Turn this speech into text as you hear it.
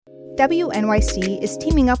WNYC is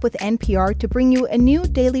teaming up with NPR to bring you a new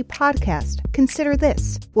daily podcast, Consider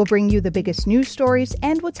This. We'll bring you the biggest news stories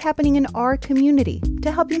and what's happening in our community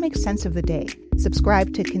to help you make sense of the day.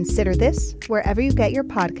 Subscribe to Consider This wherever you get your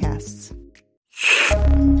podcasts.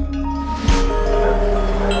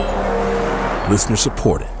 Listener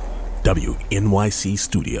supported. WNYC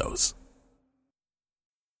Studios.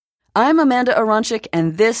 I'm Amanda Aronczyk,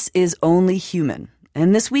 and this is Only Human.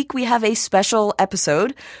 And this week we have a special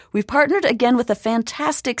episode. We've partnered again with a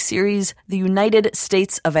fantastic series, The United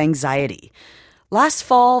States of Anxiety. Last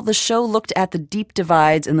fall, the show looked at the deep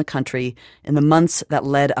divides in the country in the months that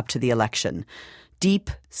led up to the election. Deep,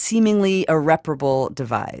 seemingly irreparable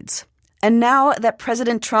divides. And now that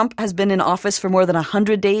President Trump has been in office for more than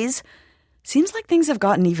 100 days, seems like things have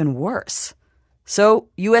gotten even worse. So,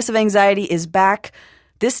 US of Anxiety is back,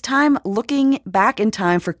 this time looking back in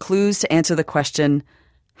time for clues to answer the question,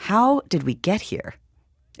 how did we get here?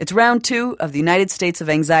 It's round 2 of the United States of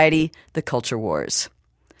Anxiety, The Culture Wars.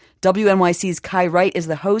 WNYC's Kai Wright is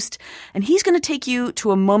the host, and he's going to take you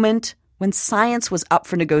to a moment when science was up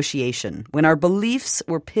for negotiation, when our beliefs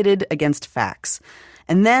were pitted against facts.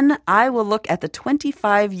 And then I will look at the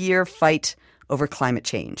 25-year fight over climate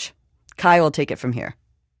change. Kai will take it from here.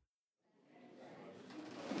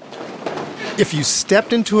 If you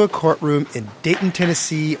stepped into a courtroom in Dayton,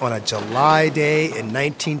 Tennessee on a July day in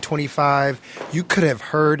 1925, you could have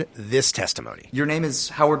heard this testimony. Your name is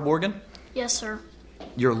Howard Morgan? Yes, sir.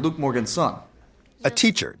 You're Luke Morgan's son. A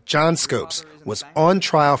teacher, John Scopes, was on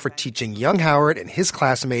trial for teaching young Howard and his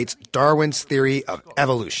classmates Darwin's theory of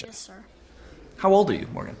evolution. Yes, sir. How old are you,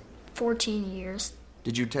 Morgan? 14 years.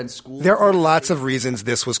 Did you attend school? There are lots of reasons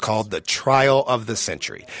this was called the trial of the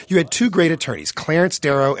century. You had 2 great attorneys, Clarence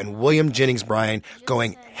Darrow and William Jennings Bryan,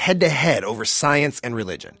 going head-to-head over science and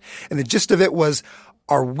religion. And the gist of it was,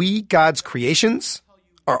 are we God's creations,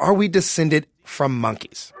 or are we descended from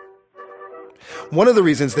monkeys? One of the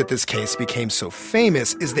reasons that this case became so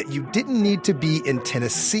famous is that you didn't need to be in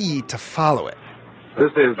Tennessee to follow it.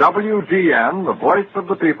 This is WGN, the voice of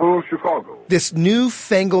the people, Chicago. This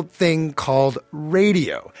newfangled thing called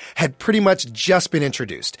radio had pretty much just been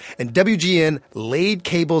introduced, and WGN laid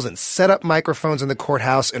cables and set up microphones in the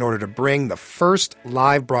courthouse in order to bring the first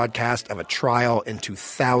live broadcast of a trial into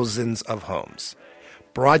thousands of homes.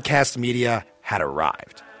 Broadcast media had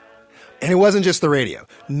arrived. And it wasn't just the radio.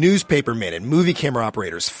 Newspapermen and movie camera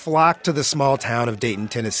operators flocked to the small town of Dayton,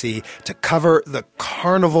 Tennessee to cover the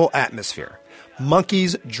carnival atmosphere.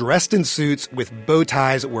 Monkeys dressed in suits with bow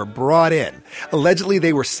ties were brought in. Allegedly,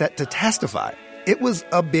 they were set to testify. It was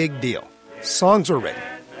a big deal. Songs were written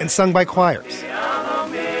and sung by choirs.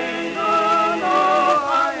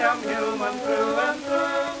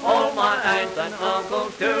 All my aunts and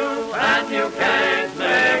uncles too, and you can't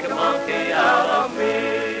make a monkey out of me.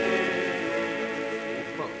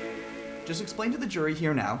 Well, just explain to the jury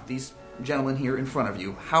here now, these gentlemen here in front of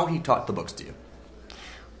you, how he taught the books to you.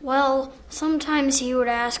 Well, sometimes he would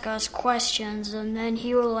ask us questions, and then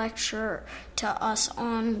he would lecture to us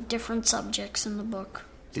on different subjects in the book.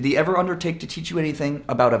 Did he ever undertake to teach you anything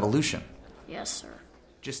about evolution? Yes, sir.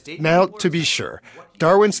 Now, to be sure,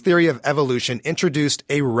 Darwin's theory of evolution introduced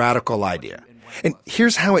a radical idea. And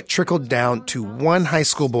here's how it trickled down to one high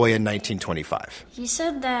school boy in 1925. He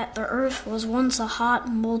said that the Earth was once a hot,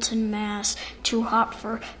 molten mass, too hot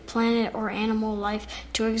for planet or animal life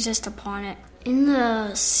to exist upon it. In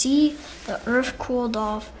the sea, the Earth cooled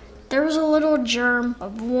off. There was a little germ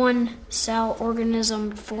of one cell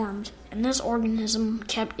organism formed, and this organism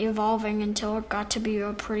kept evolving until it got to be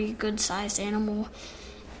a pretty good-sized animal.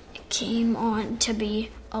 It came on to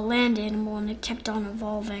be a land animal, and it kept on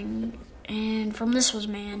evolving, and from this was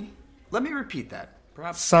man. Let me repeat that.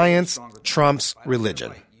 Perhaps science trumps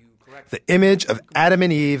religion. The image of Adam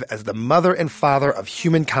and Eve as the mother and father of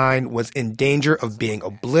humankind was in danger of being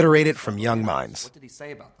obliterated from young minds. What did he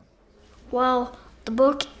say about them? Well, the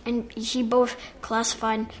book and he both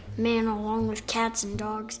classified man along with cats and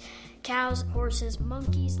dogs, cows, horses,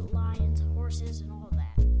 monkeys, lions, horses, and all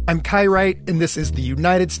that. I'm Kai Wright, and this is the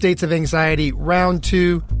United States of Anxiety, Round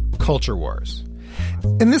 2, Culture Wars.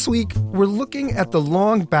 And this week, we're looking at the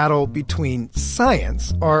long battle between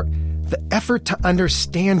science, or the effort to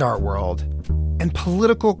understand our world, and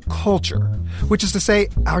political culture, which is to say,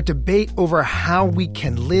 our debate over how we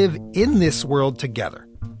can live in this world together.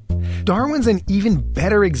 Darwin's an even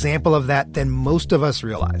better example of that than most of us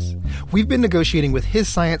realize. We've been negotiating with his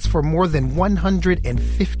science for more than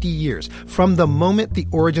 150 years, from the moment the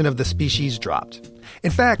origin of the species dropped.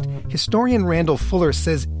 In fact, historian Randall Fuller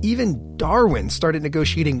says even Darwin started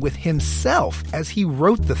negotiating with himself as he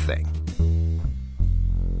wrote the thing.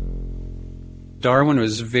 Darwin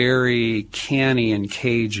was very canny and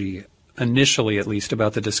cagey, initially at least,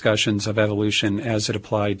 about the discussions of evolution as it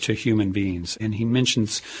applied to human beings. And he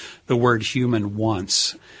mentions the word human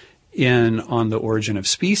once On the Origin of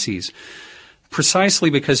Species, precisely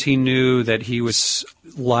because he knew that he was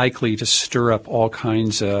likely to stir up all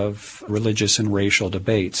kinds of religious and racial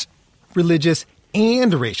debates. Religious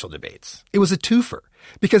and racial debates. It was a twofer,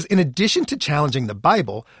 because in addition to challenging the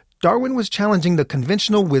Bible, Darwin was challenging the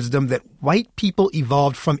conventional wisdom that white people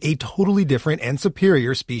evolved from a totally different and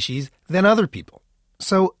superior species than other people.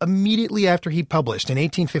 So immediately after he published in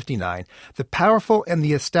 1859, the powerful and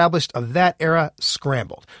the established of that era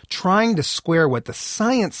scrambled, trying to square what the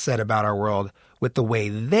science said about our world with the way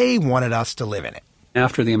they wanted us to live in it.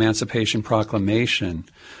 After the Emancipation Proclamation,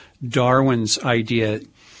 Darwin's idea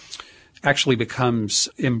actually becomes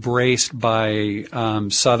embraced by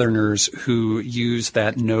Southerners who use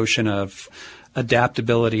that notion of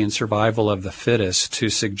adaptability and survival of the fittest to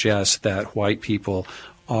suggest that white people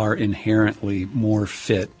are inherently more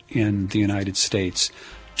fit in the United States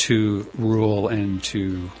to rule and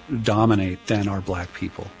to dominate than are black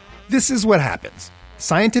people. This is what happens.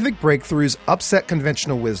 Scientific breakthroughs upset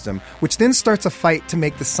conventional wisdom, which then starts a fight to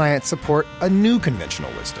make the science support a new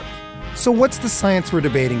conventional wisdom. So what's the science we're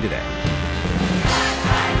debating today?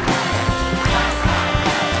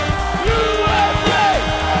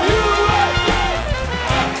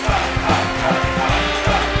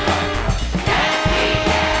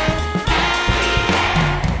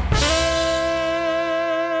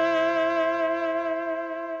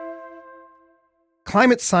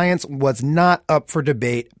 Climate science was not up for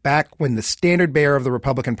debate back when the standard bearer of the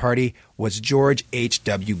Republican Party was George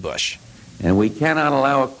H.W. Bush. And we cannot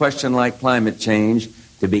allow a question like climate change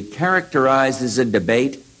to be characterized as a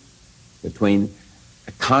debate between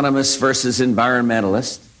economists versus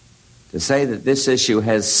environmentalists. To say that this issue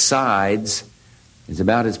has sides is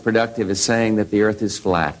about as productive as saying that the earth is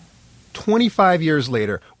flat. 25 years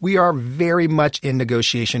later, we are very much in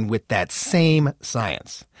negotiation with that same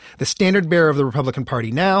science. The standard bearer of the Republican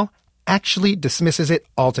Party now actually dismisses it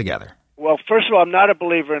altogether. Well, first of all, I'm not a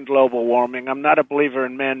believer in global warming. I'm not a believer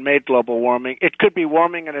in man-made global warming. It could be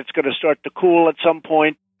warming and it's going to start to cool at some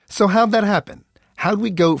point. So how'd that happen? How'd we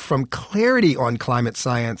go from clarity on climate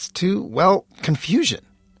science to, well, confusion?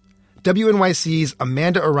 WNYC's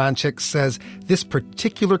Amanda Aronczyk says this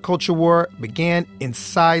particular culture war began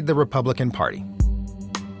inside the Republican Party.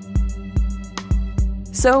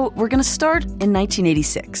 So we're going to start in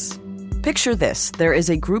 1986. Picture this. There is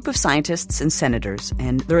a group of scientists and senators,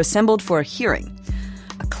 and they're assembled for a hearing.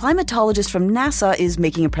 A climatologist from NASA is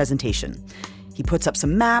making a presentation. He puts up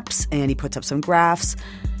some maps, and he puts up some graphs,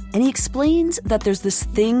 and he explains that there's this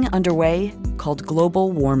thing underway called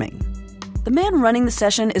global warming. The man running the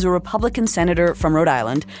session is a Republican senator from Rhode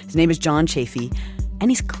Island. His name is John Chafee,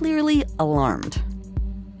 and he's clearly alarmed.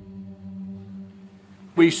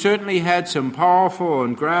 We certainly had some powerful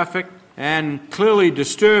and graphic and clearly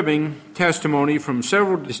disturbing testimony from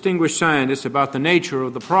several distinguished scientists about the nature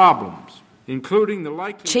of the problems, including the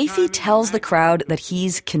likely... Chafee tells the crowd that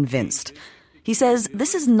he's convinced. He says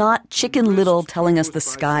this is not Chicken Little telling us the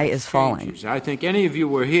sky is falling. I think any of you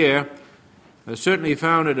were here certainly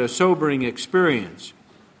found it a sobering experience.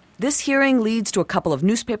 This hearing leads to a couple of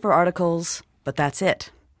newspaper articles, but that's it.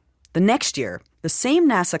 The next year, the same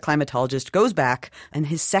NASA climatologist goes back, and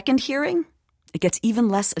his second hearing, it gets even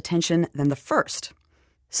less attention than the first.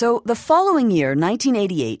 So the following year,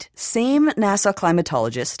 1988, same NASA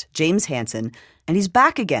climatologist, James Hansen, and he's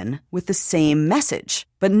back again with the same message.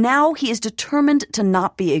 But now he is determined to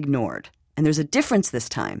not be ignored. And there's a difference this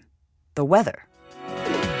time: the weather.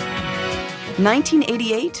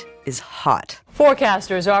 1988 is hot.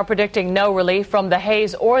 Forecasters are predicting no relief from the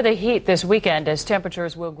haze or the heat this weekend as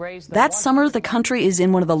temperatures will graze the... That summer, the country is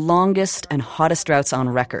in one of the longest and hottest droughts on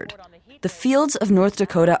record. The fields of North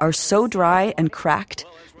Dakota are so dry and cracked,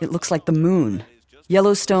 it looks like the moon.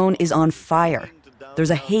 Yellowstone is on fire. There's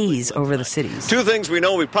a haze over the cities. Two things we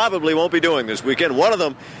know we probably won't be doing this weekend. One of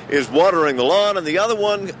them is watering the lawn, and the other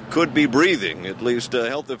one could be breathing. At least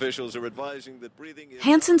health officials are advising that breathing is...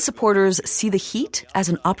 Hansen supporters see the heat as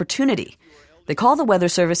an opportunity. They call the Weather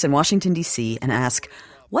Service in Washington, D.C. and ask,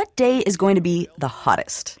 what day is going to be the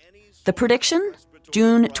hottest? The prediction?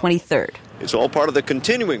 June 23rd. It's all part of the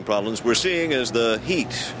continuing problems we're seeing as the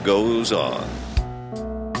heat goes on.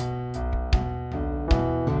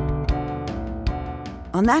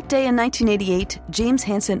 On that day in 1988, James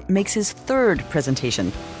Hansen makes his third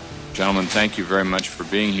presentation. Gentlemen, thank you very much for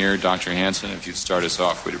being here. Dr. Hansen, if you'd start us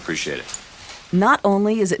off, we'd appreciate it. Not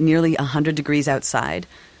only is it nearly 100 degrees outside,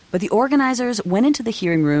 but the organizers went into the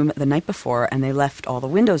hearing room the night before and they left all the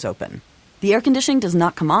windows open. The air conditioning does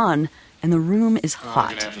not come on, and the room is I'm hot.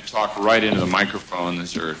 going to have to talk right into the microphone.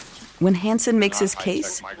 These are When Hansen makes his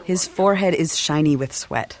case, his forehead is shiny with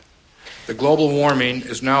sweat. The global warming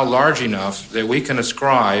is now large enough that we can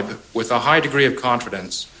ascribe, with a high degree of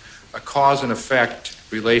confidence, a cause and effect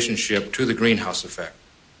relationship to the greenhouse effect.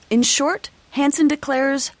 In short, Hansen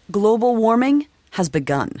declares global warming has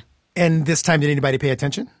begun. And this time, did anybody pay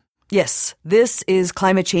attention? Yes, this is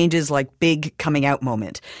climate change's big coming out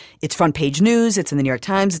moment. It's front page news, it's in the New York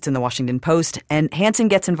Times, it's in the Washington Post, and Hansen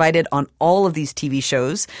gets invited on all of these TV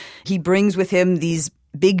shows. He brings with him these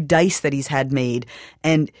big dice that he's had made,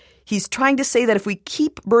 and he's trying to say that if we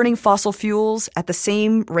keep burning fossil fuels at the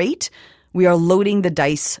same rate, we are loading the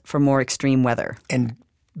dice for more extreme weather. And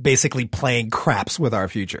basically playing craps with our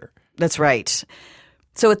future. That's right.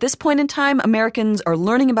 So at this point in time, Americans are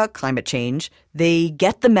learning about climate change. They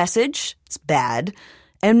get the message. It's bad.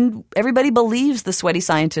 And everybody believes the sweaty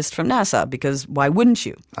scientist from NASA, because why wouldn't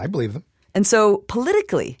you? I believe them. And so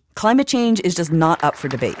politically, climate change is just not up for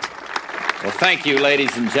debate. Well, thank you,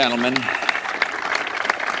 ladies and gentlemen.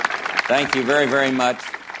 Thank you very, very much.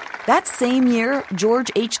 That same year,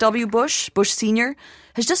 George H.W. Bush, Bush Sr.,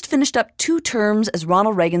 has just finished up 2 terms as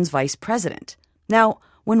Ronald Reagan's vice president. Now,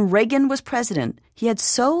 when Reagan was president, he had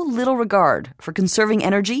so little regard for conserving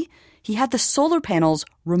energy, he had the solar panels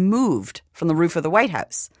removed from the roof of the White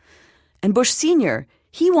House. And Bush Sr.,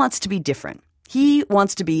 he wants to be different. He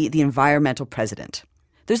wants to be the environmental president.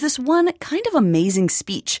 There's this one kind of amazing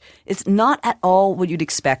speech. It's not at all what you'd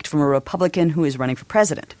expect from a Republican who is running for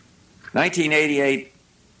president. 1988,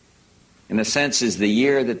 in a sense, is the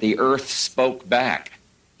year that the Earth spoke back.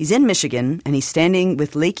 He's in Michigan, and he's standing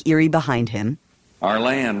with Lake Erie behind him. Our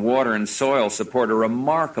land, water, and soil support a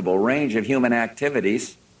remarkable range of human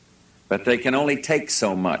activities, but they can only take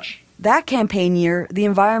so much. That campaign year, the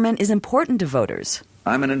environment is important to voters.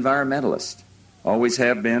 I'm an environmentalist. Always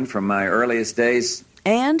have been from my earliest days.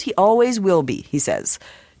 And he always will be, he says,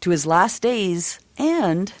 to his last days,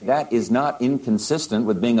 and... That is not inconsistent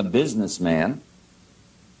with being a businessman,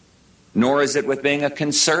 nor is it with being a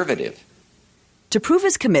conservative. To prove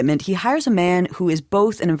his commitment, he hires a man who is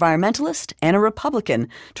both an environmentalist and a Republican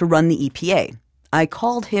to run the EPA. I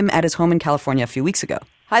called him at his home in California a few weeks ago.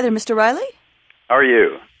 Hi there, Mr. Riley. How are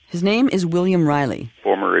you? His name is William Riley.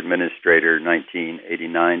 Former administrator,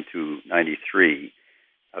 1989 to 93,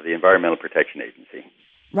 of the Environmental Protection Agency.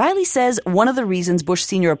 Riley says one of the reasons Bush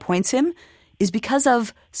Sr. appoints him is because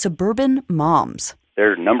of suburban moms.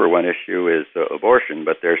 Their number one issue is abortion,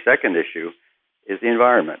 but their second issue is the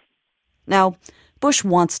environment. Now, Bush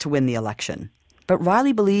wants to win the election, but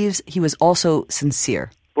Riley believes he was also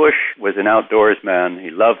sincere. Bush was an outdoors man.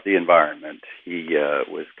 He loved the environment. He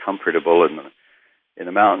was comfortable in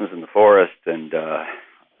the mountains and the forest, and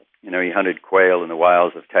he hunted quail in the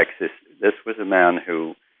wilds of Texas. This was a man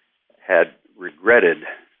who had regretted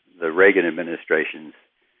the Reagan administration's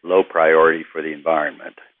low priority for the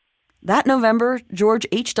environment. That November, George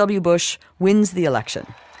H.W. Bush wins the election,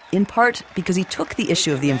 in part because he took the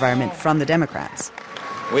issue of the environment from the Democrats.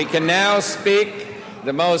 We can now speak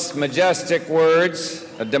the most majestic words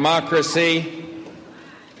a democracy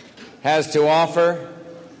has to offer.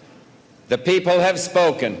 The people have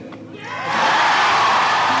spoken.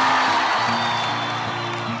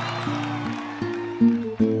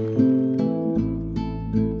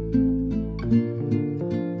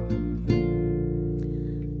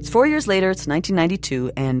 It's 4 years later, it's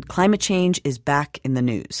 1992, and climate change is back in the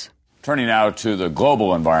news. Turning now to the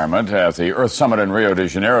global environment, at the Earth Summit in Rio de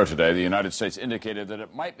Janeiro today, the United States indicated that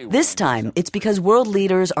it might be... This time, it's because world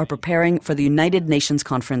leaders are preparing for the United Nations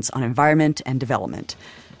Conference on Environment and Development,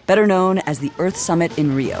 better known as the Earth Summit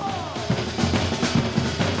in Rio.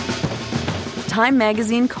 Time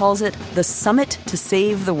magazine calls it the Summit to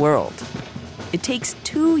Save the World. It takes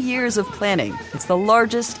 2 years of planning. It's the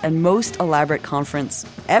largest and most elaborate conference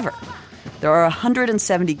ever. There are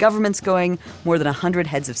 170 governments going, more than 100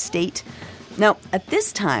 heads of state. Now, at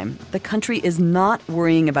this time, the country is not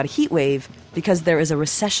worrying about a heat wave because there is a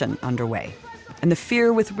recession underway. And the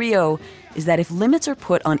fear with Rio is that if limits are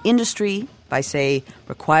put on industry by, say,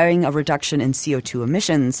 requiring a reduction in CO2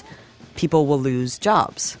 emissions, people will lose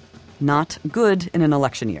jobs. Not good in an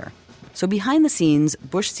election year. So behind the scenes,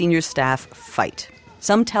 Bush Sr.'s staff fight.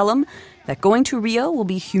 Some tell him that going to Rio will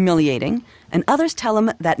be humiliating, and others tell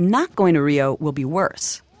him that not going to Rio will be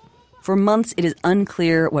worse. For months, it is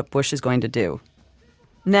unclear what Bush is going to do.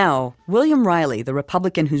 Now, William Riley, the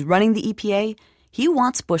Republican who's running the EPA, he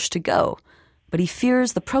wants Bush to go, but he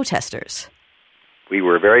fears the protesters. We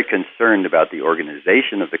were very concerned about the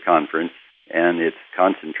organization of the conference and its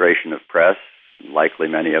concentration of press, likely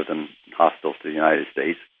many of them hostile to the United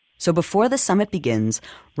States. So before the summit begins,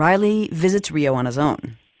 Riley visits Rio on his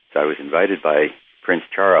own. So I was invited by Prince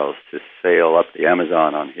Charles to sail up the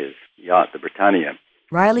Amazon on his yacht, the Britannia.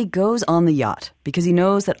 Riley goes on the yacht because he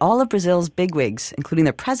knows that all of Brazil's bigwigs, including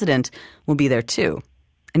their president, will be there too.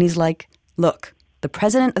 And he's like, look, the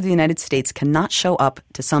president of the United States cannot show up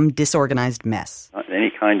to some disorganized mess.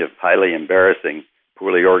 Any kind of highly embarrassing,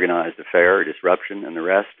 poorly organized affair, disruption, and the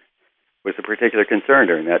rest was a particular concern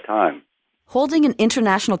during that time. Holding an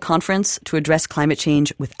international conference to address climate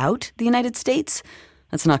change without the United States,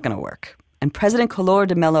 that's not going to work. And President Collor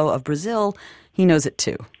de Mello of Brazil, he knows it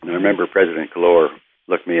too. And I remember President Collor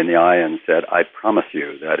looked me in the eye and said, I promise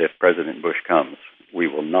you that if President Bush comes, we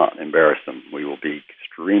will not embarrass him. We will be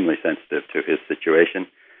extremely sensitive to his situation.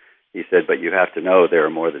 He said, but you have to know there are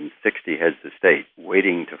more than 60 heads of state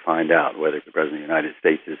waiting to find out whether the President of the United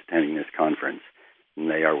States is attending this conference. And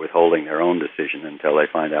they are withholding their own decision until they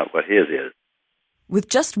find out what his is. With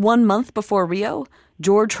just 1 month before Rio,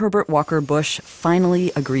 George Herbert Walker Bush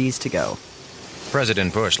finally agrees to go.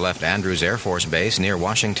 President Bush left Andrews Air Force Base near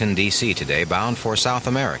Washington, D.C. today, bound for South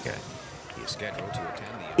America. He is scheduled to attend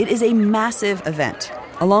the... It is a massive event.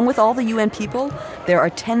 Along with all the UN people, there are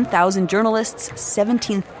 10,000 journalists,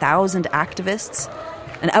 17,000 activists.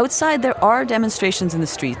 And outside there are demonstrations in the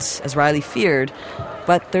streets, as Riley feared,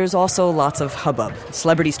 but there's also lots of hubbub.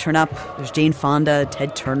 Celebrities turn up. There's Jane Fonda,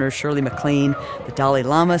 Ted Turner, Shirley MacLaine, the Dalai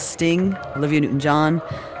Lama, Sting, Olivia Newton-John,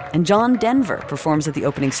 and John Denver performs at the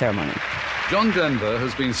opening ceremony. John Denver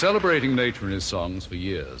has been celebrating nature in his songs for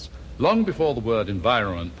years, long before the word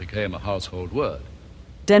environment became a household word.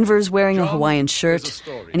 Denver's wearing a Hawaiian shirt,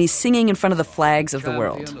 and he's singing in front of the flags of the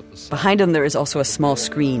world. Behind him there is also a small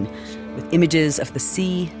screen with images of the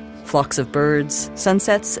sea, flocks of birds,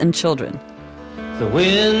 sunsets, and children. The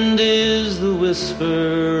wind is the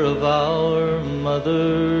whisper of our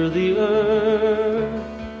mother, the earth.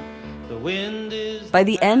 The wind is... By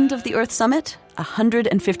the end of the Earth Summit,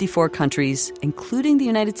 154 countries, including the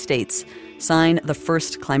United States, sign the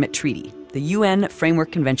first climate treaty, the UN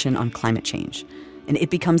Framework Convention on Climate Change. And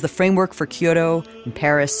it becomes the framework for Kyoto and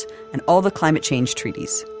Paris and all the climate change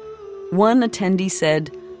treaties. One attendee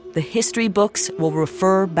said, the history books will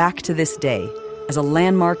refer back to this day as a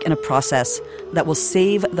landmark in a process that will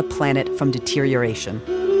save the planet from deterioration.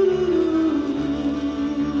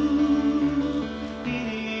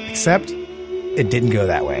 Except it didn't go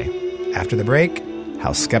that way. After the break,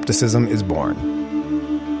 how skepticism is born.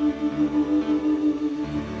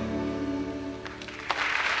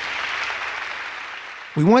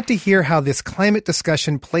 We want to hear how this climate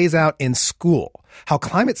discussion plays out in school, how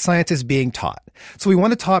climate science is being taught. So we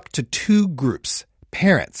want to talk to two groups.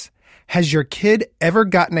 Parents, has your kid ever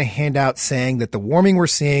gotten a handout saying that the warming we're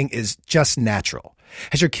seeing is just natural?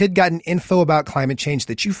 Has your kid gotten info about climate change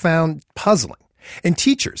that you found puzzling? And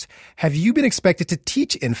teachers, have you been expected to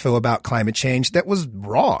teach info about climate change that was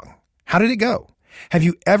wrong? How did it go? Have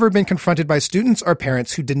you ever been confronted by students or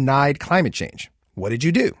parents who denied climate change? What did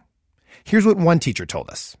you do? Here's what one teacher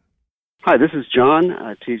told us. Hi, this is John.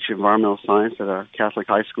 I teach environmental science at a Catholic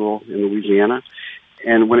high school in Louisiana.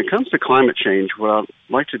 And when it comes to climate change, what I'd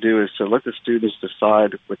like to do is to let the students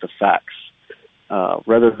decide with the facts,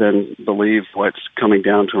 rather than believe what's coming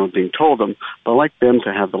down to them being told them, but I'd like them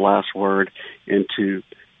to have the last word and to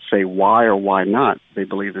say why or why not they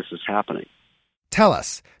believe this is happening. Tell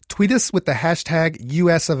us. Tweet us with the hashtag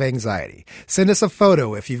US of Anxiety. Send us a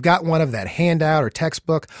photo if you've got one of that handout or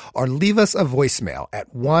textbook, or leave us a voicemail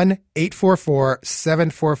at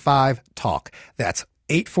 1-844-745-TALK. That's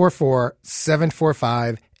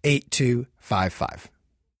 844-745-8255.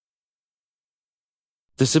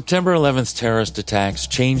 The September 11th terrorist attacks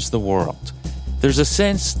changed the world. There's a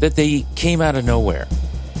sense that they came out of nowhere.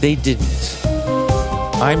 They didn't.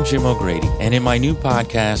 I'm Jim O'Grady, and in my new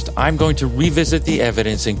podcast, I'm going to revisit the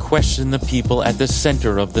evidence and question the people at the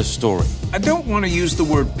center of the story. I don't want to use the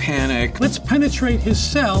word panic. Let's penetrate his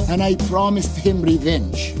cell. And I promised him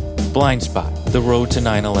revenge. Blind Spot, The Road to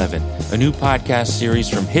 9/11, a new podcast series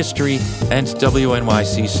from History and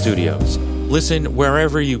WNYC Studios. Listen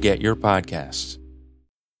wherever you get your podcasts.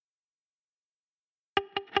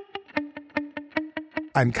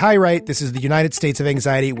 I'm Kai Wright. This is the United States of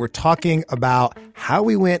Anxiety. We're talking about how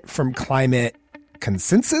we went from climate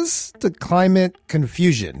consensus to climate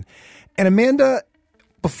confusion. And Amanda,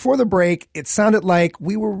 before the break, it sounded like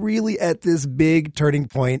we were really at this big turning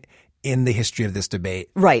point in the history of this debate.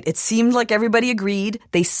 Right. It seemed like everybody agreed.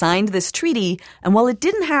 They signed this treaty. And while it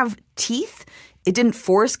didn't have teeth, it didn't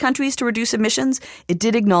force countries to reduce emissions. It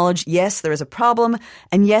did acknowledge, yes, there is a problem.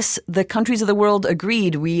 And yes, the countries of the world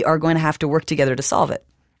agreed we are going to have to work together to solve it.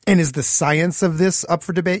 And is the science of this up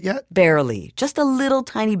for debate yet? Barely. Just a little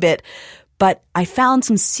tiny bit. But I found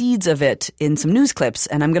some seeds of it in some news clips,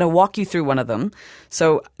 and I'm going to walk you through one of them.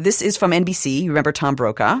 So this is from NBC. You remember Tom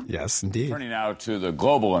Brokaw? Yes, indeed. Turning now to the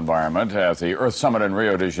global environment. At the Earth Summit in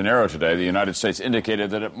Rio de Janeiro today, the United States indicated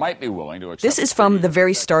that it might be willing to accept... This is from the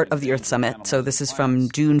very start of the Earth Summit. So this is from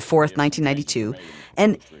June 4th, 1992.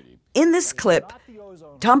 And in this clip,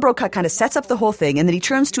 Tom Brokaw kind of sets up the whole thing, and then he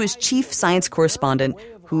turns to his chief science correspondent,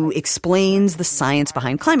 who explains the science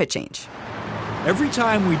behind climate change. Every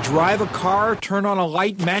time we drive a car, turn on a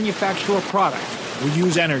light, manufacture a product, we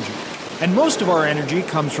use energy. And most of our energy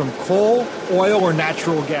comes from coal, oil, or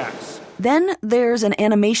natural gas. Then there's an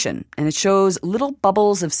animation, and it shows little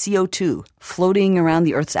bubbles of CO2 floating around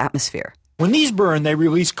the Earth's atmosphere. When these burn, they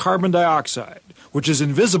release carbon dioxide, which is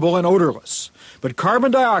invisible and odorless. But carbon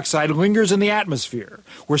dioxide lingers in the atmosphere,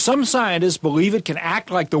 where some scientists believe it can act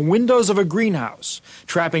like the windows of a greenhouse,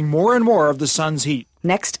 trapping more and more of the sun's heat.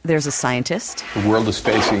 Next, there's a scientist. The world is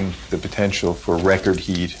facing the potential for record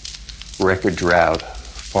heat, record drought,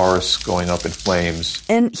 forests going up in flames.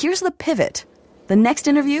 And here's the pivot. The next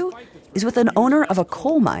interview is with an owner of a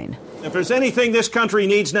coal mine. If there's anything this country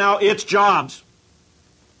needs now, it's jobs.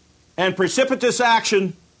 And precipitous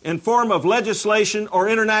action in form of legislation or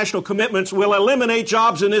international commitments will eliminate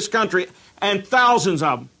jobs in this country, and thousands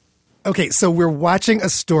of them. Okay, so we're watching a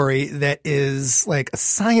story that is like a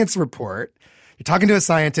science report. You're talking to a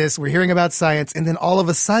scientist, we're hearing about science, and then all of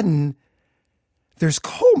a sudden, there's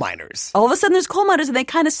coal miners. All of a sudden, there's coal miners, and they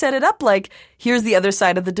kind of set it up like, here's the other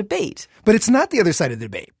side of the debate. But it's not the other side of the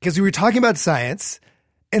debate, because we were talking about science,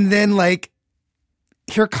 and then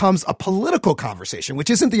here comes a political conversation, which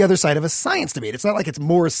isn't the other side of a science debate. It's not like it's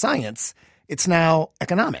more science. It's now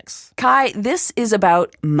economics. Kai, this is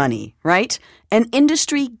about money, right? And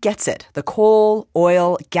industry gets it. The coal,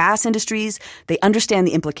 oil, gas industries, they understand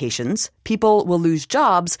the implications. People will lose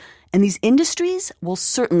jobs, and these industries will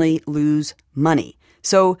certainly lose money.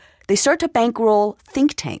 So they start to bankroll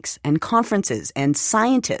think tanks and conferences and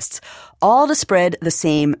scientists, all to spread the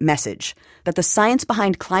same message, that the science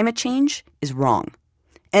behind climate change is wrong.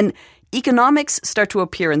 And economics start to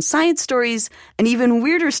appear in science stories, and even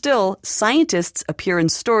weirder still, scientists appear in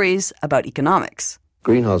stories about economics.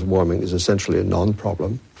 Greenhouse warming is essentially a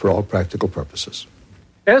non-problem for all practical purposes.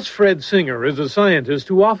 S. Fred Singer is a scientist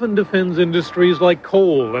who often defends industries like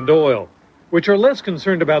coal and oil, which are less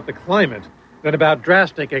concerned about the climate than about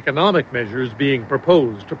drastic economic measures being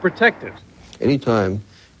proposed to protect it. Anytime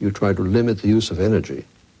you try to limit the use of energy,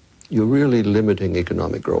 you're really limiting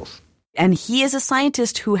economic growth. And he is a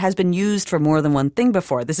scientist who has been used for more than one thing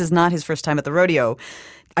before. This is not his first time at the rodeo.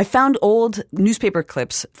 I found old newspaper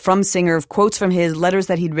clips from Singer, quotes from his letters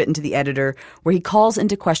that he'd written to the editor, where he calls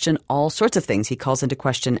into question all sorts of things. He calls into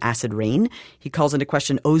question acid rain. He calls into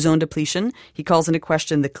question ozone depletion. He calls into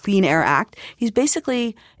question the Clean Air Act. He's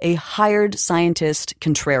basically a hired scientist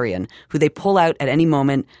contrarian who they pull out at any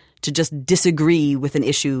moment to just disagree with an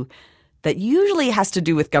issue that usually has to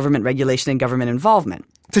do with government regulation and government involvement.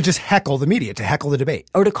 To just heckle the media, to heckle the debate.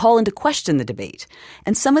 Or to call into question the debate.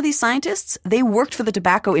 And some of these scientists, they worked for the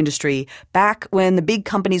tobacco industry back when the big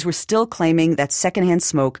companies were still claiming that secondhand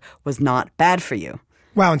smoke was not bad for you.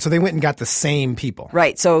 Wow, and so they went and got the same people.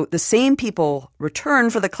 Right, so the same people return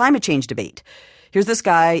for the climate change debate. Here's this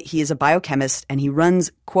guy, he is a biochemist, and he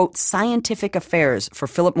runs, quote, scientific affairs for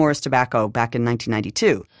Philip Morris Tobacco back in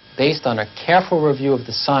 1992. Based on a careful review of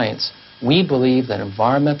the science, we believe that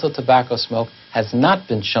environmental tobacco smoke has not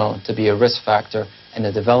been shown to be a risk factor in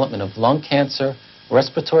the development of lung cancer,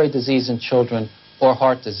 respiratory disease in children, or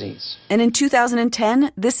heart disease. And in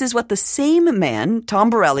 2010, this is what the same man,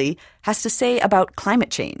 Tom Borelli, has to say about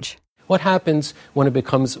climate change. What happens when it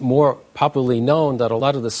becomes more popularly known that a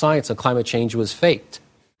lot of the science on climate change was faked?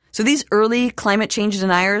 So these early climate change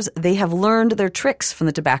deniers, they have learned their tricks from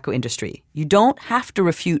the tobacco industry. You don't have to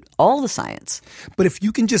refute all the science. But if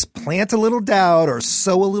you can just plant a little doubt or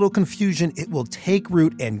sow a little confusion, it will take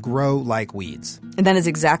root and grow like weeds. And that is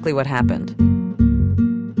exactly what happened.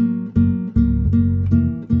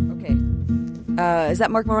 Okay. Is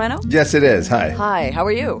that Mark Morano? Yes, it is. Hi. Hi, how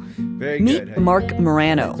are you? Very good. Meet Mark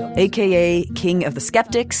Morano, a.k.a. King of the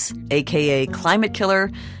Skeptics, a.k.a. Climate Killer,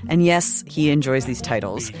 and yes, he enjoys these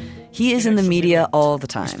titles. He is in the media all the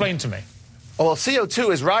time. Explain to me. Well,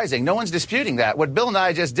 CO2 is rising. No one's disputing that. What Bill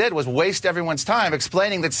Nye just did was waste everyone's time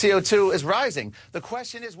explaining that CO2 is rising. The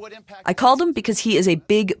question is what impact... I called him because he is a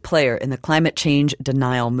big player in the climate change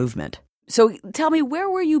denial movement. So tell me, where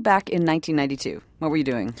were you back in 1992? What were you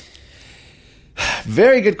doing?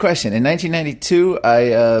 Very good question. In 1992,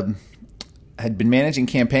 I had been managing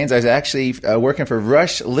campaigns. I was actually working for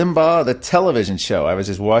Rush Limbaugh, the television show. I was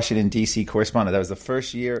his Washington, D.C. correspondent. That was the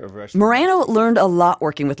first year of Rush. Morano learned a lot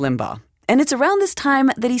working with Limbaugh. And it's around this time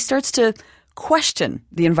that he starts to question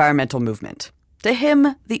the environmental movement. To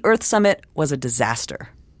him, the Earth Summit was a disaster.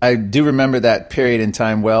 I do remember that period in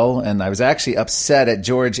time well, and I was actually upset at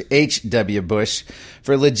George H.W. Bush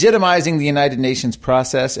for legitimizing the United Nations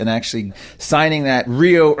process and actually signing that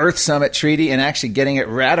Rio Earth Summit treaty and actually getting it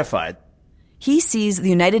ratified. He sees the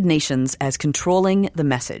United Nations as controlling the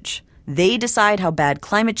message. They decide how bad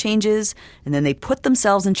climate change is, and then they put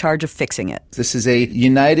themselves in charge of fixing it. This is a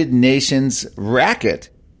United Nations racket.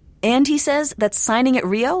 And he says that signing at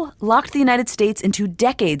Rio locked the United States into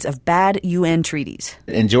decades of bad UN treaties.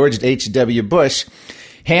 And George H.W. Bush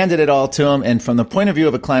handed it all to him, and from the point of view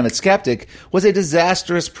of a climate skeptic, was a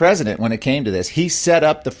disastrous president when it came to this. He set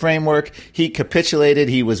up the framework, he capitulated,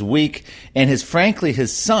 he was weak, and frankly,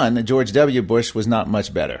 his son, George W. Bush, was not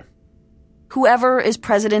much better. Whoever is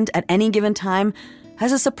president at any given time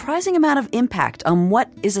has a surprising amount of impact on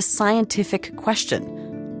what is a scientific question.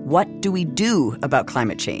 What do we do about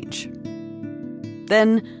climate change?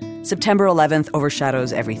 Then, September 11th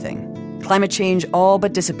overshadows everything. Climate change all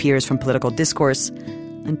but disappears from political discourse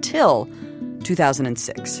until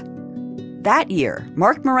 2006. That year,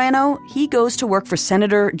 Mark Morano, he goes to work for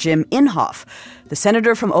Senator Jim Inhofe, the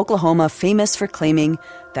senator from Oklahoma famous for claiming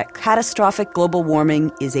that catastrophic global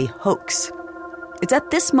warming is a hoax. It's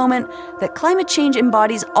at this moment that climate change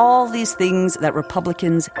embodies all these things that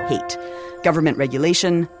Republicans hate. Government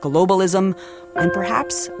regulation, globalism, and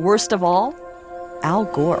perhaps, worst of all, Al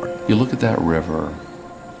Gore. You look at that river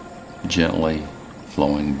gently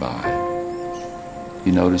flowing by.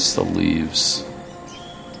 You notice the leaves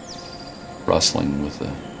rustling with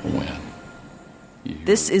the wind.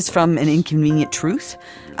 This is from An Inconvenient Truth,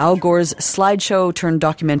 Al Gore's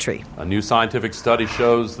slideshow-turned-documentary. A new scientific study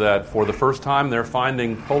shows that for the first time they're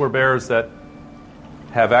finding polar bears that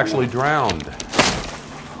have actually drowned,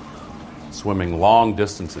 swimming long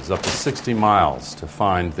distances, up to 60 miles, to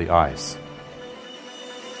find the ice.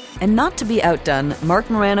 And not to be outdone, Mark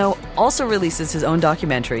Morano also releases his own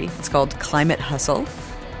documentary. It's called Climate Hustle.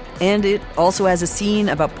 And it also has a scene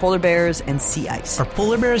about polar bears and sea ice. Are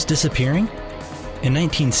polar bears disappearing? In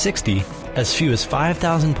 1960, as few as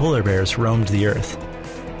 5,000 polar bears roamed the Earth.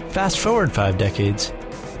 Fast forward 5 decades,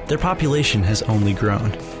 their population has only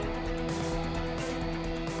grown.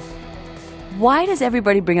 Why does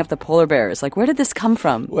everybody bring up the polar bears? Like, where did this come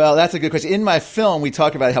from? Well, that's a good question. In my film, we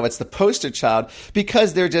talk about how it's the poster child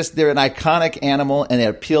because they're an iconic animal and it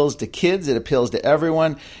appeals to kids, it appeals to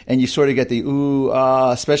everyone, and you sort of get the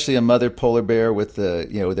especially a mother polar bear with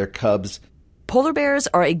their cubs. Polar bears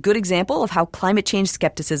are a good example of how climate change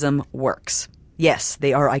skepticism works. Yes,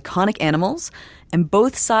 they are iconic animals, and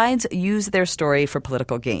both sides use their story for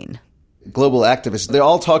political gain. Global activists, they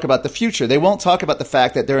all talk about the future. They won't talk about the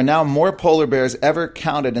fact that there are now more polar bears ever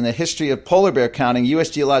counted in the history of polar bear counting.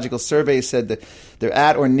 U.S. Geological Survey said that they're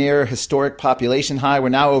at or near historic population high. We're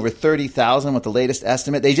now over 30,000 with the latest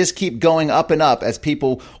estimate. They just keep going up and up as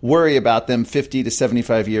people worry about them 50 to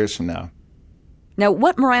 75 years from now. Now,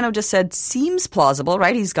 what Morano just said seems plausible,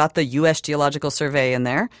 right? He's got the U.S. Geological Survey in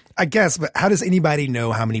there. I guess, but how does anybody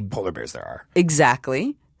know how many polar bears there are?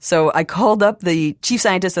 Exactly. So I called up the chief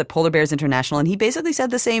scientist at Polar Bears International, and he basically said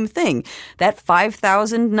the same thing. That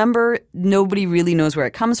 5,000 number, nobody really knows where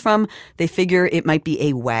it comes from. They figure it might be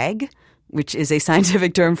a WAG, which is a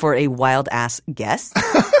scientific term for a wild-ass guess,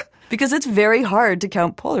 because it's very hard to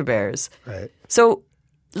count polar bears. Right. So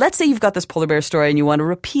let's say you've got this polar bear story and you want to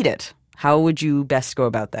repeat it. How would you best go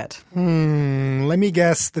about that? Let me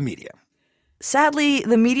guess, the media. Sadly,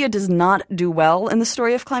 the media does not do well in the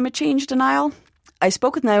story of climate change denial. I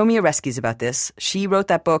spoke with Naomi Oreskes about this. She wrote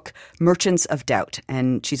that book, Merchants of Doubt,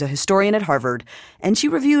 and she's a historian at Harvard, and she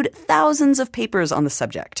reviewed thousands of papers on the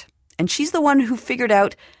subject. And she's the one who figured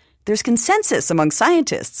out there's consensus among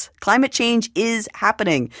scientists. Climate change is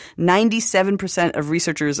happening. 97% of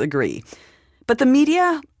researchers agree. But the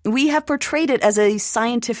media, we have portrayed it as a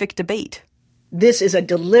scientific debate. This is a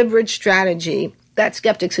deliberate strategy that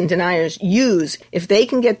skeptics and deniers use. If they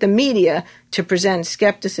can get the media to present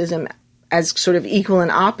skepticism as sort of equal and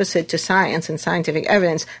opposite to science and scientific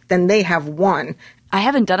evidence, then they have won. I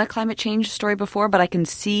haven't done a climate change story before, but I can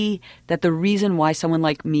see that the reason why someone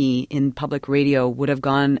like me in public radio would have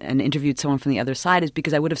gone and interviewed someone from the other side is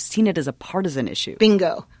because I would have seen it as a partisan issue.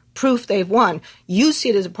 Bingo. Proof they've won. You see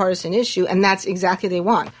it as a partisan issue, and that's exactly what they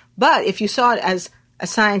want. But if you saw it as a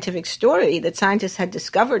scientific story, that scientists had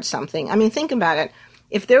discovered something, I mean, think about it.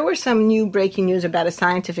 If there were some new breaking news about a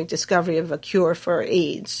scientific discovery of a cure for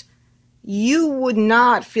AIDS, you would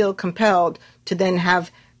not feel compelled to then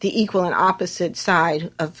have the equal and opposite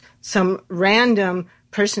side of some random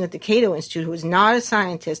person at the Cato Institute who is not a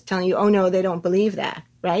scientist telling you, oh, no, they don't believe that,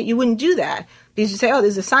 right? You wouldn't do that because you say, oh,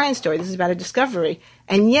 this is a science story. This is about a discovery.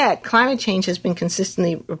 And yet climate change has been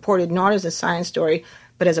consistently reported not as a science story,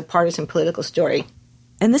 but as a partisan political story.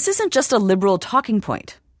 And this isn't just a liberal talking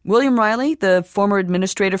point. William Riley, the former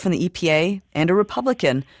administrator from the EPA and a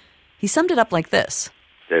Republican, he summed it up like this.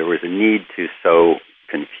 There was a need to sow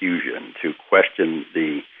confusion, to question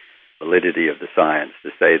the validity of the science, to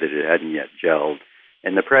say that it hadn't yet gelled.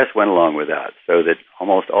 And the press went along with that, so that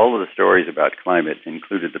almost all of the stories about climate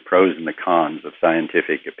included the pros and the cons of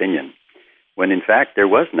scientific opinion, when in fact there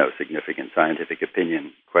was no significant scientific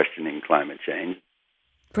opinion questioning climate change.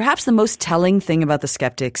 Perhaps the most telling thing about the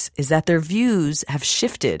skeptics is that their views have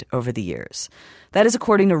shifted over the years. That is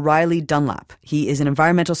according to Riley Dunlap. He is an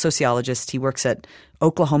environmental sociologist. He works at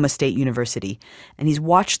Oklahoma State University, and he's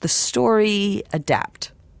watched the story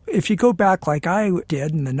adapt. If you go back like I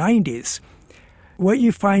did in the 90s, what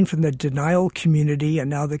you find from the denial community and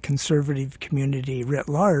now the conservative community writ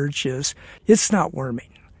large is it's not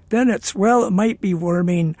warming. Then it's, well, it might be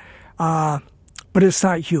warming, but it's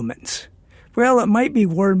not humans. Well, it might be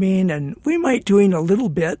warming and we might doing a little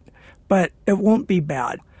bit, but it won't be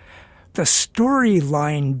bad. The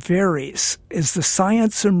storyline varies. As the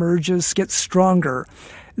science emerges, gets stronger,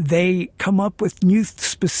 they come up with new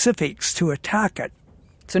specifics to attack it.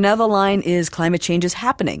 So now the line is climate change is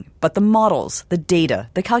happening, but the models, the data,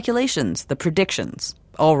 the calculations, the predictions,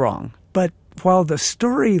 all wrong. But while the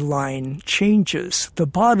storyline changes, the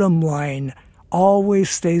bottom line always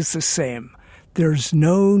stays the same. There's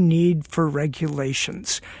no need for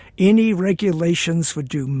regulations. Any regulations would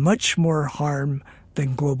do much more harm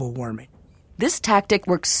than global warming. This tactic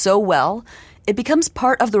works so well, it becomes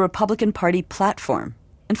part of the Republican Party platform.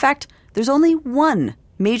 In fact, there's only one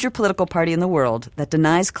major political party in the world that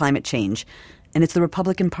denies climate change, and it's the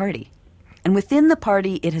Republican Party. And within the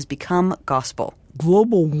party, it has become gospel.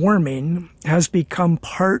 Global warming has become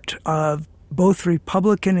part of both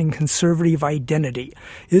Republican and conservative identity.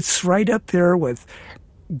 It's right up there with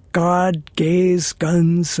God, gays,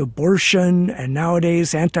 guns, abortion, and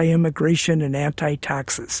nowadays anti-immigration and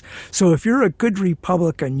anti-taxes. So if you're a good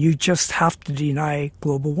Republican, you just have to deny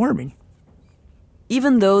global warming.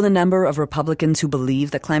 Even though the number of Republicans who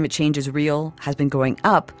believe that climate change is real has been going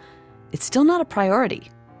up, it's still not a priority.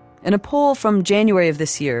 In a poll from January of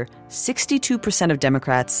this year, 62% of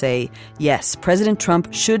Democrats say, yes, President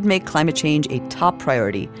Trump should make climate change a top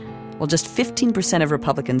priority, while just 15% of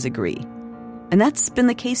Republicans agree. And that's been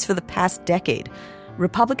the case for the past decade.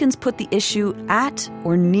 Republicans put the issue at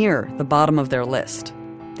or near the bottom of their list.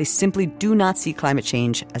 They simply do not see climate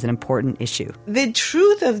change as an important issue. The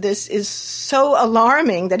truth of this is so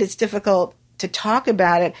alarming that it's difficult to talk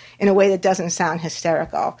about it in a way that doesn't sound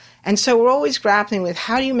hysterical. And so we're always grappling with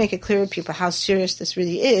how do you make it clear to people how serious this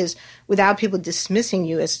really is without people dismissing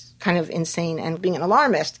you as kind of insane and being an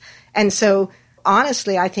alarmist. And so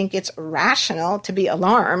honestly, I think it's rational to be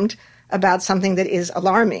alarmed about something that is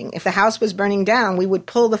alarming. If the house was burning down, we would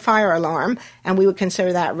pull the fire alarm and we would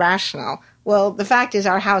consider that rational. Well, the fact is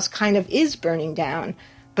our house kind of is burning down,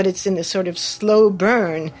 but it's in this sort of slow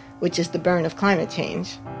burn, which is the burn of climate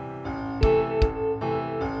change.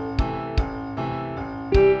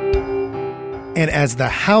 And as the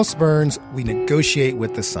house burns, we negotiate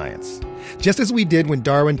with the science. Just as we did when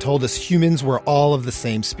Darwin told us humans were all of the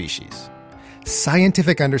same species.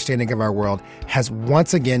 Scientific understanding of our world has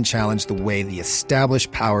once again challenged the way the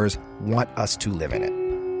established powers want us to live in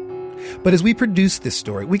it. But as we produced this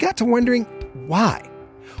story, we got to wondering why.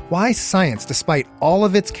 Why science, despite all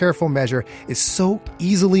of its careful measure, is so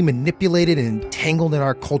easily manipulated and entangled in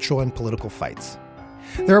our cultural and political fights.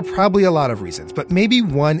 There are probably a lot of reasons, but maybe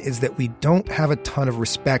one is that we don't have a ton of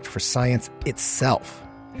respect for science itself.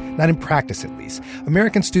 Not in practice, at least.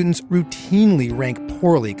 American students routinely rank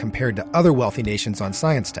poorly compared to other wealthy nations on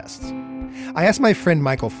science tests. I asked my friend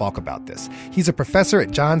Michael Falk about this. He's a professor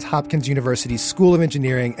at Johns Hopkins University School of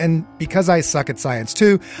Engineering, and because I suck at science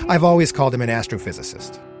too, I've always called him an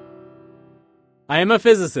astrophysicist. I am a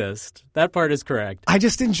physicist. That part is correct. I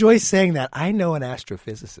just enjoy saying that. I know an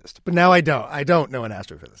astrophysicist, but now I don't. I don't know an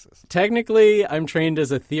astrophysicist. Technically, I'm trained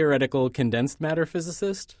as a theoretical condensed matter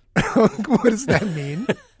physicist. What does that mean?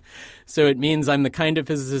 So it means I'm the kind of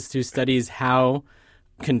physicist who studies how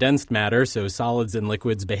condensed matter, so solids and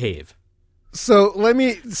liquids, behave. So let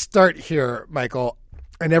me start here, Michael.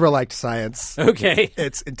 I never liked science. Okay.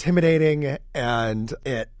 It's intimidating, and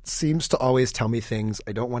it seems to always tell me things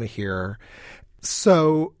I don't want to hear.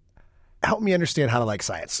 So help me understand how to like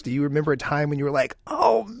science. Do you remember a time when you were like,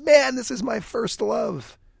 oh, man, this is my first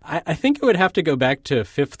love? I think it would have to go back to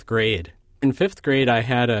 5th grade. In 5th grade, I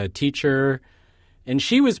had a teacher, and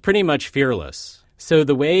she was pretty much fearless. So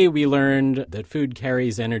the way we learned that food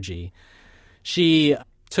carries energy, she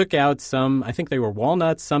took out some, I think they were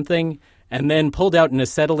walnuts, something, and then pulled out an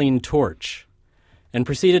acetylene torch and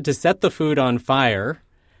proceeded to set the food on fire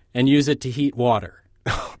and use it to heat water,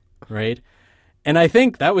 right? And I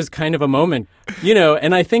think that was kind of a moment,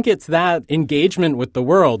 and I think it's that engagement with the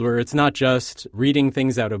world where it's not just reading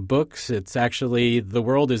things out of books. It's actually the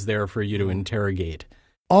world is there for you to interrogate.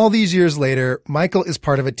 All these years later, Michael is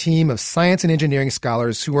part of a team of science and engineering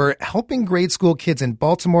scholars who are helping grade school kids in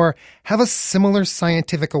Baltimore have a similar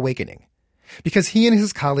scientific awakening. Because he and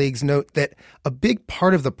his colleagues note that a big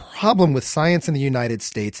part of the problem with science in the United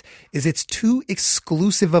States is it's too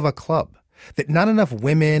exclusive of a club. That not enough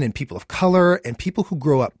women and people of color and people who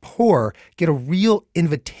grow up poor get a real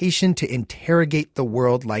invitation to interrogate the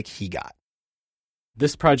world like he got.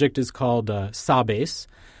 This project is called SABASE,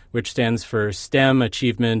 which stands for STEM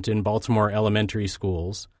Achievement in Baltimore Elementary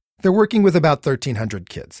Schools. They're working with about 1,300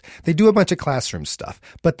 kids. They do a bunch of classroom stuff.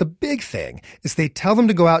 But the big thing is they tell them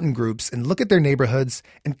to go out in groups and look at their neighborhoods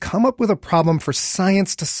and come up with a problem for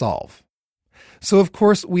science to solve. So, of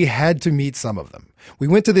course, we had to meet some of them. We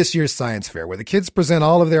went to this year's science fair where the kids present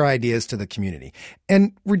all of their ideas to the community.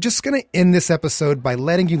 And we're just going to end this episode by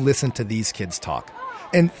letting you listen to these kids talk.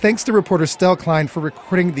 And thanks to reporter Stell Klein for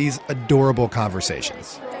recording these adorable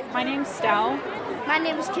conversations. My name's Stell. My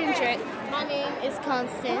name is Kendrick. My name is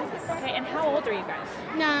Constance. Okay, and how old are you guys?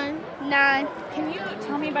 9. Can you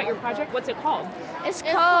tell me about your project? What's it called? It's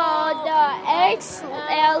called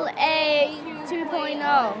XLA 2.0.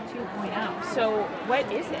 2.0. So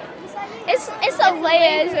what is it? It's a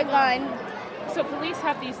laser gun. So police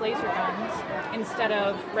have these laser guns instead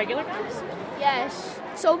of regular guns? Yes.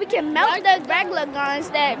 So we can melt the regular guns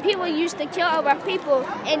that people use to kill other people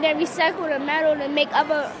and then recycle the metal to make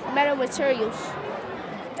other metal materials.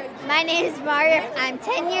 My name is Maria. I'm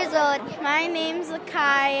 10 years old. My name's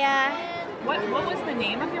Lakaya. What was the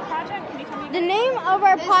name of your project? Can you tell me? The name of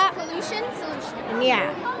our pollution solution.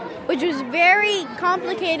 Yeah, which was very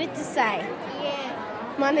complicated to say.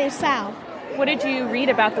 Yeah. My name's Sal. What did you read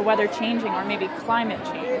about the weather changing or maybe climate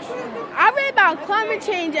change? I read about climate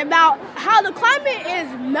change, about how the climate is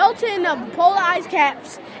melting the polar ice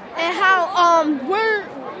caps and how we're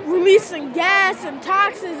releasing gas and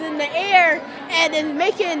toxins in the air and it's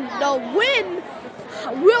making the wind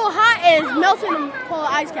real hot and it's melting the polar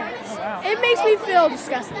ice caps. Oh, wow. It makes me feel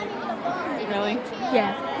disgusting. Really?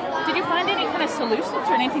 Yeah. Did you find any kind of solutions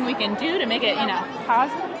or anything we can do to make it,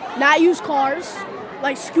 positive? Not use cars,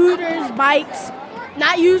 like scooters, bikes,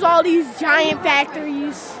 not use all these giant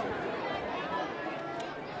factories.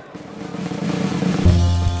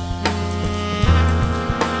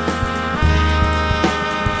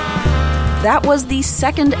 That was the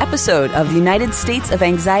second episode of the United States of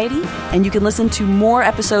Anxiety, and you can listen to more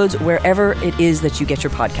episodes wherever it is that you get your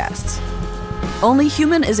podcasts. Only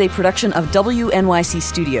Human is a production of WNYC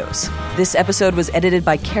Studios. This episode was edited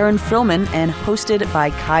by Karen Frillman and hosted by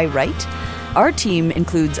Kai Wright. Our team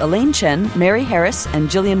includes Elaine Chen, Mary Harris, and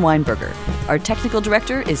Jillian Weinberger. Our technical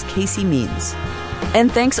director is Casey Means.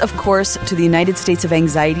 And thanks, of course, to the United States of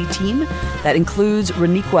Anxiety team. That includes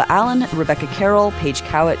Reniqua Allen, Rebecca Carroll, Paige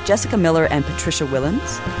Cowett, Jessica Miller, and Patricia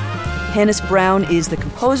Willens. Hannes Brown is the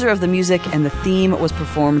composer of the music, and the theme was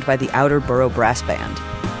performed by the Outer Borough Brass Band.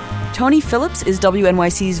 Tony Phillips is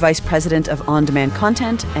WNYC's Vice President of On-Demand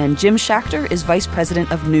Content, and Jim Schachter is Vice President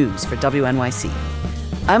of News for WNYC.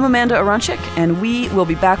 I'm Amanda Aronchik, and we will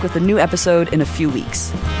be back with a new episode in a few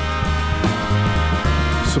weeks.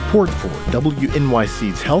 Support for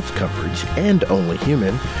WNYC's health coverage and Only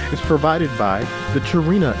Human is provided by the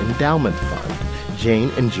Tarina Endowment Fund, Jane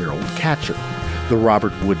and Gerald Catcher, the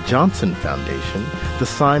Robert Wood Johnson Foundation, the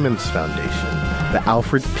Simons Foundation, the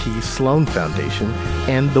Alfred P. Sloan Foundation,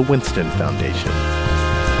 and the Winston Foundation.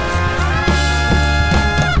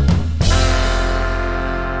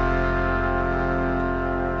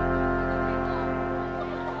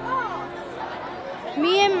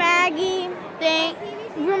 Me and Maggie think.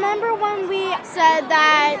 Remember when we said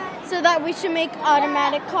that so that we should make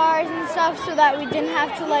automatic cars and stuff so that we didn't have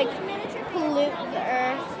to pollute the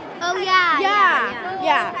earth? Oh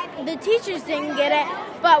yeah. The teachers didn't get it,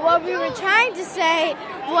 but what we were trying to say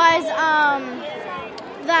was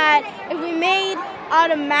that if we made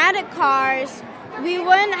automatic cars, we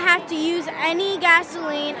wouldn't have to use any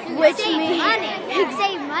gasoline, which means money. You'd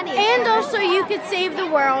save money. And also you could save the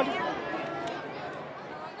world.